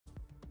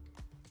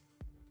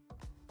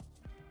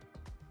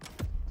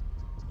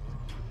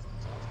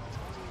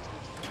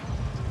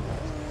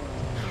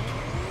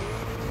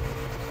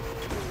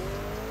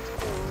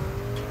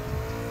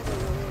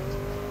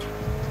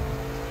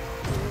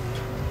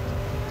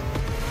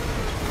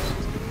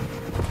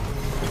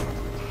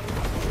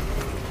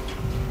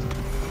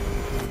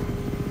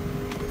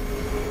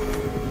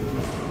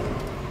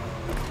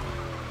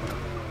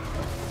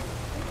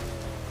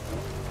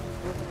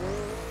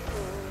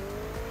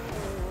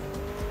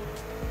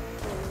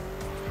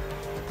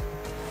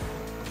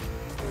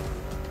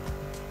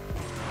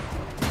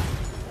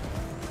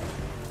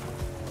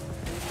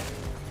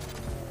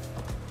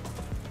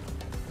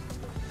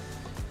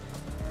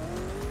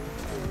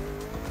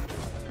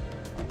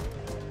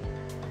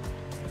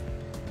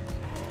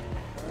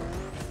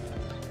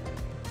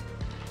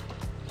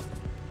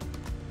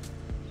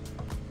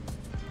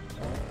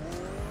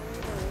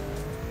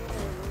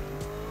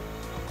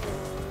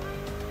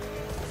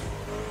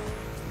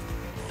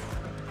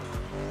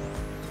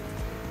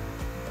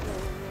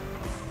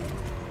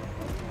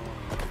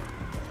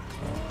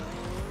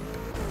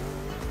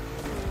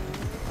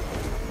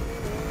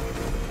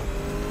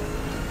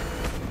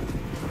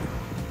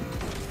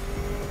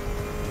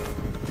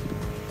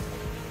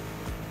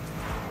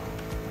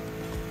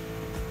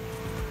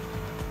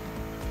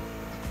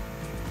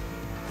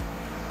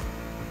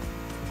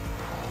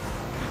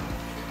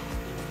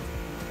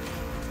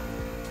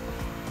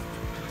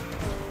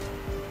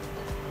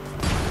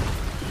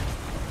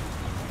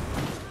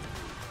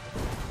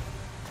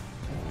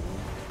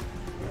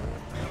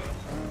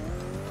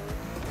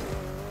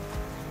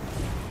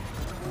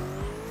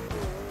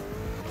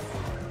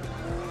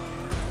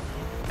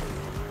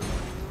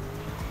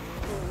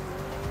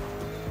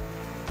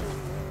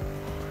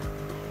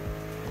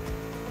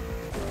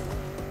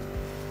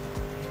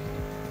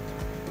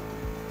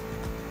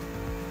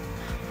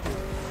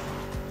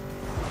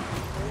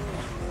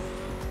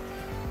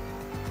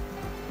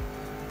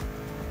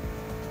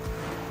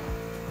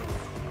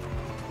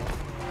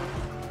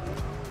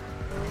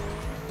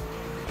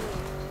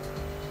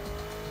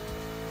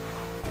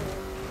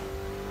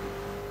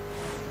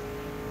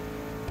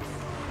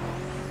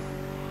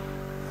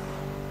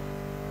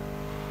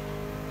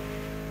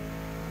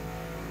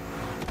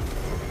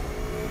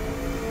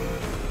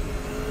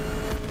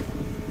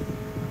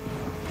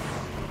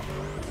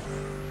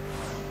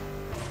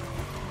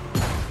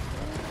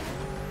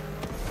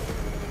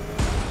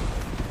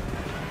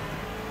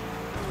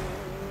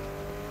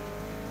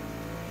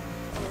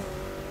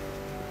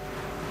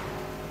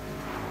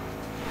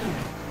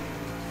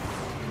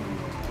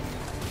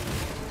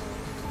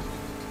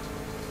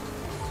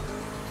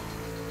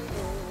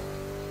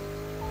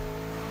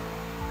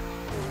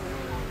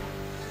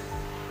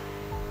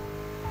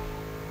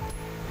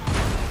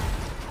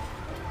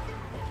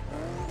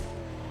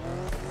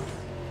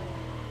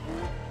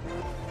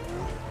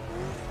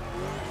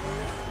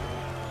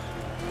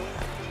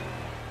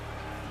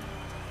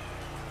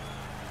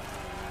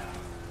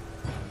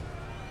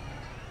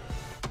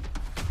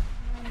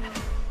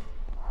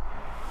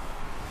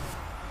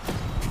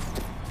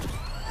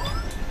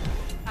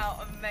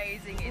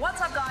amazing.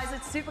 What's up, guys?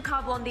 It's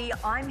Supercar Blondie.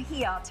 I'm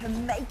here to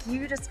make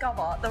you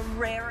discover the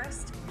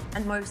rarest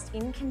and most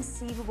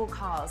inconceivable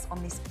cars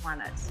on this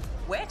planet.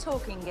 We're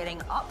talking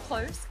getting up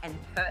close and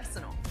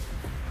personal.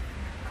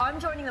 I'm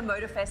joining the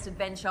MOTORFEST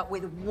adventure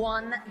with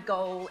one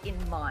goal in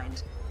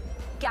mind.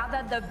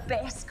 Gather the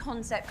best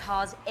concept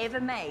cars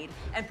ever made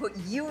and put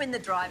you in the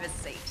driver's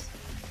seat.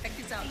 Check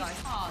this out, guys.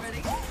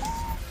 Ready?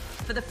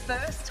 For the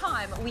first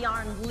time, we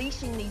are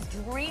unleashing these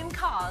dream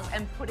cars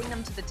and putting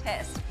them to the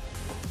test.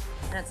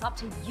 And it's up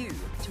to you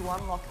to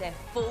unlock their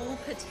full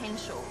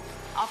potential.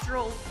 After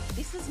all,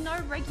 this is no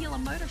regular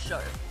motor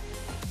show.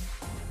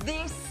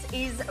 This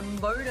is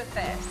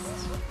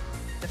MOTORFEST.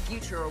 The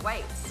future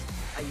awaits.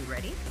 Are you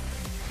ready?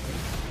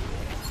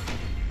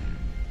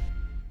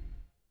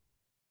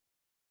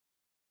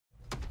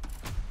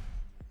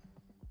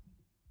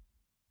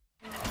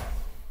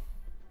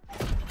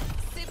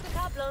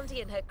 Supercar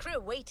Blondie and her crew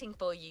are waiting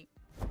for you,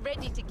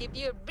 ready to give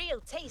you a real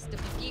taste of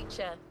the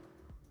future.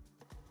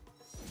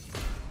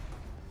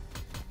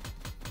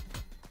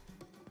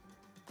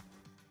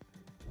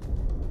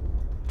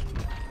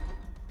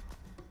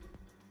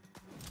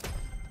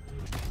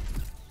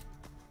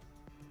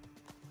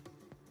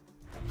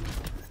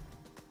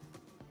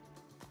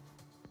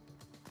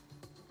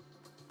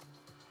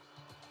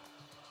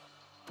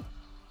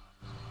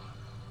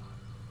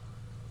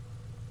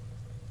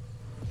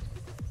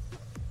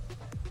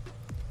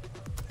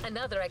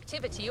 Another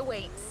activity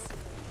awaits.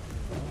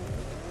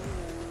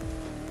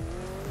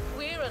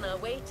 We're on our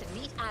way to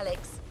meet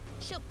Alex.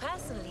 She'll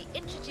personally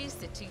introduce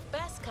the two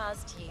first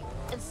cars to you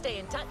and stay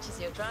in touch as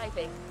you're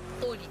driving.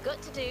 All you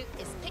got to do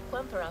is pick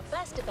one for our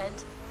first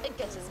event and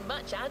get as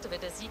much out of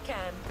it as you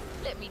can.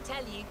 Let me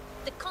tell you,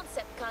 the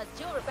concept cars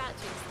you're about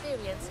to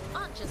experience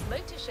aren't just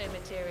motor show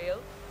material.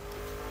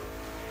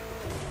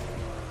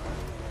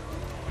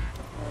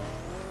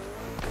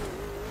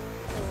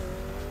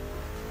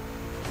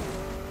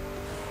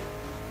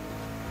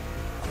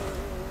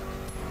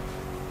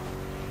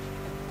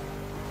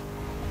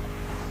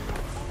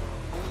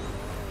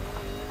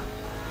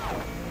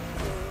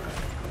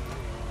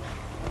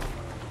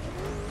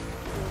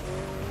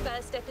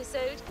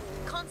 Episode,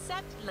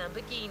 Concept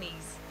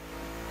Lamborghinis.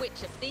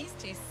 Which of these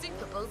two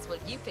Super Bulls will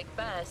you pick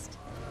first?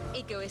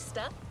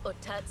 Egoista or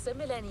Terzo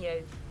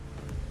Millennio?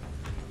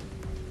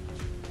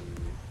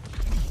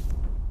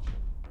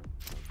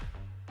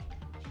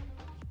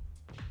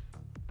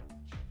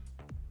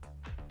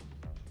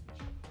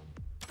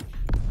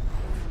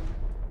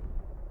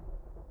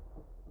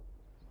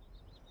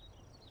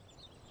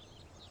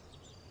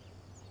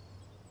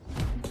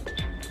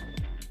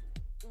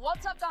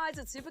 What's up, guys?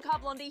 It's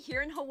Supercar Blondie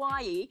here in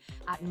Hawaii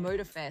at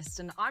MOTORFEST,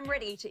 and I'm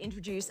ready to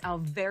introduce our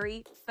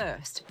very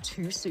first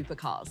two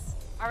supercars.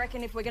 I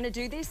reckon if we're going to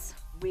do this,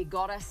 we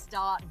gotta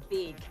start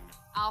big.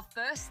 Our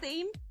first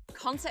theme,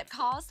 concept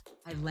cars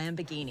by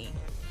Lamborghini.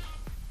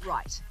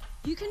 Right,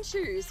 you can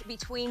choose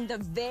between the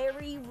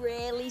very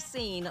rarely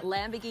seen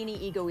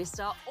Lamborghini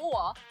Egoista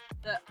or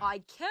the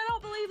I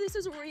cannot believe this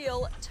is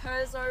real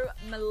Terzo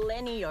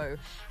Millennio,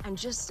 and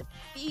just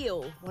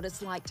feel what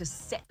it's like to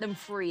set them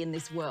free in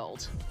this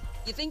world.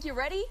 You think you're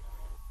ready?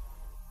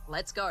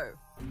 Let's go.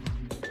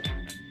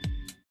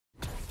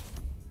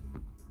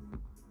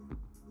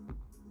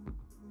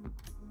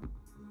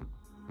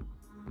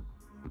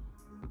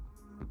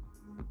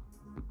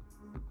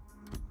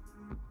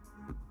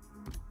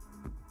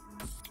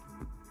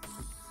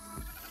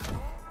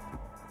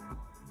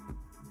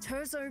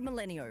 Terzo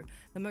Millennio,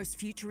 the most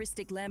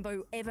futuristic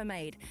Lambo ever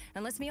made.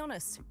 And let's be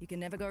honest, you can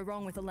never go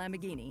wrong with a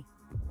Lamborghini.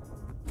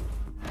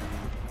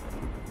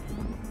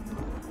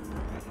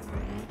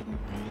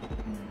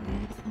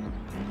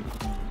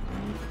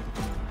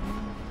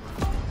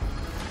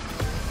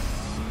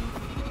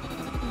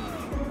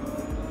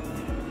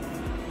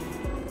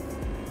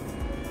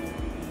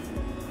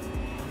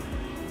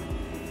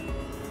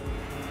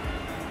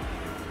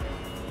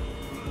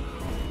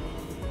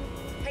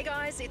 Hey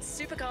guys, it's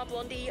Supercar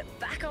Blondie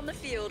back on the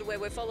field where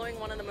we're following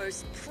one of the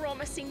most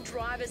promising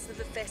drivers of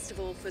the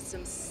festival for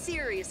some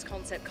serious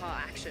concept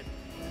car action.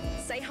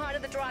 Say hi to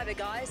the driver,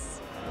 guys.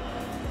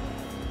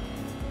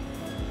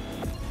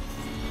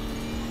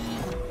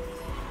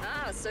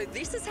 So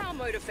this is how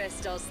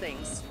MOTORFEST does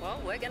things.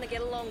 Well, we're gonna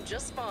get along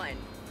just fine.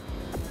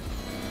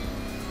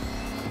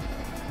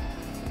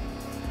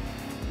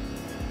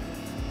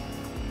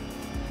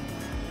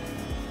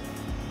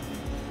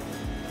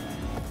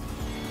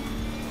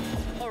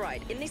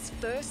 Alright, in this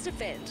first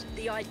event,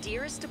 the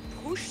idea is to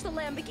push the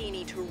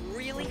Lamborghini to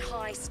really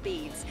high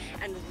speeds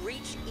and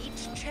reach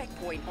each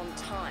checkpoint on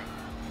time.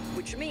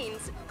 Which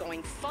means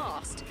going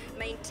fast,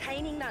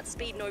 maintaining that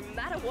speed no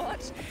matter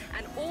what,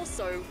 and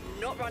also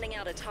not running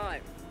out of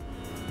time.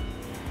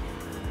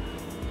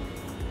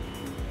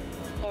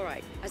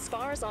 Alright, as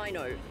far as I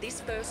know, this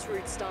first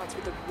route starts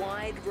with a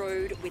wide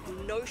road with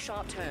no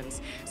sharp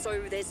turns, so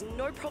there's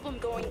no problem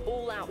going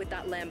all out with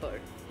that Lambo.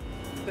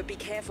 But be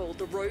careful,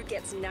 the road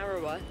gets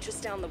narrower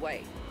just down the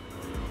way.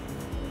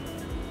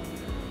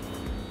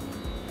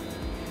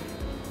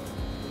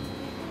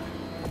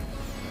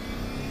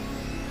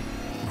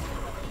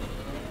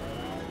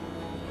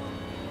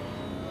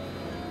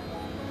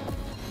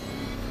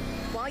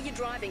 you're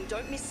driving,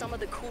 don't miss some of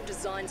the cool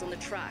designs on the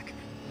track.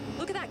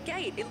 Look at that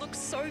gate, it looks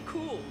so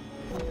cool.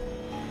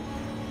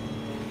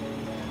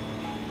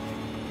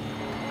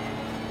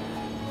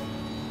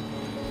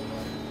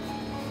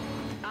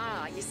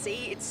 You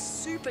see, it's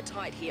super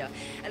tight here,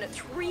 and at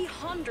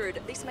 300,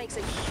 this makes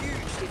a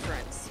huge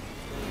difference.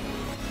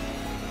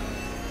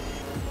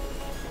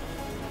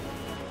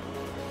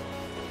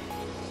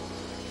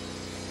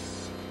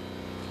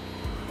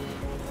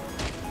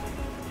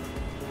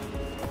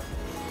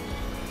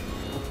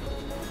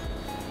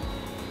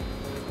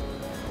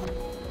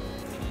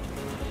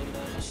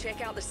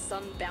 Check out the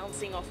sun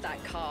bouncing off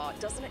that car.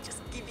 Doesn't it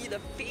just give you the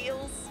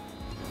feels?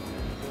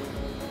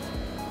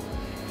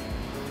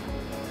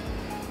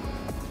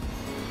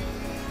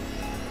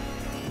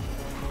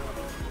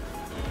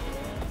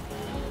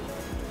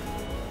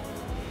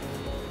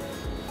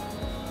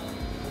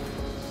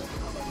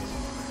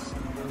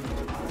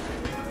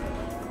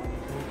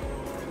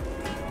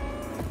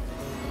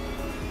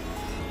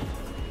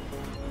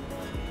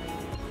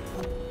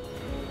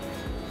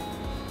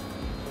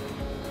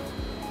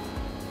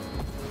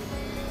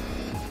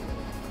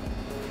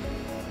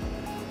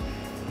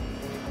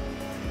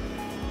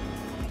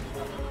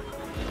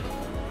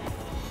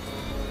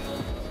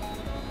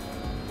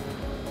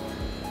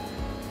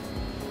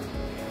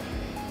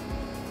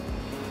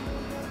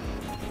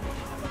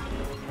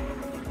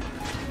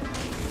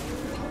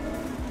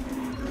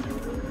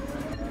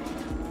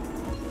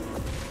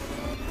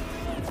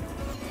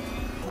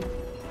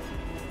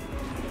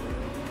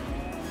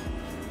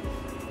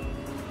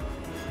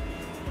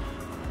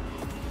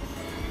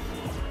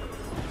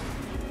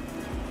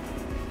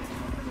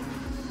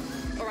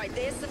 Alright,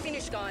 there's the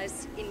finish,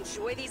 guys.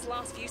 Enjoy these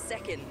last few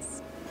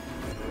seconds.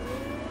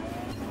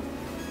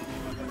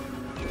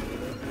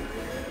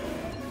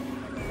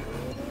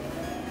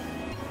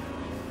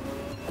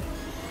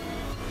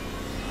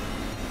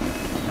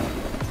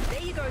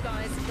 There you go,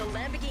 guys. The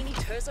Lamborghini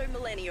Terzo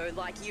Millennio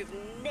like you've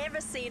never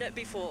seen it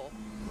before.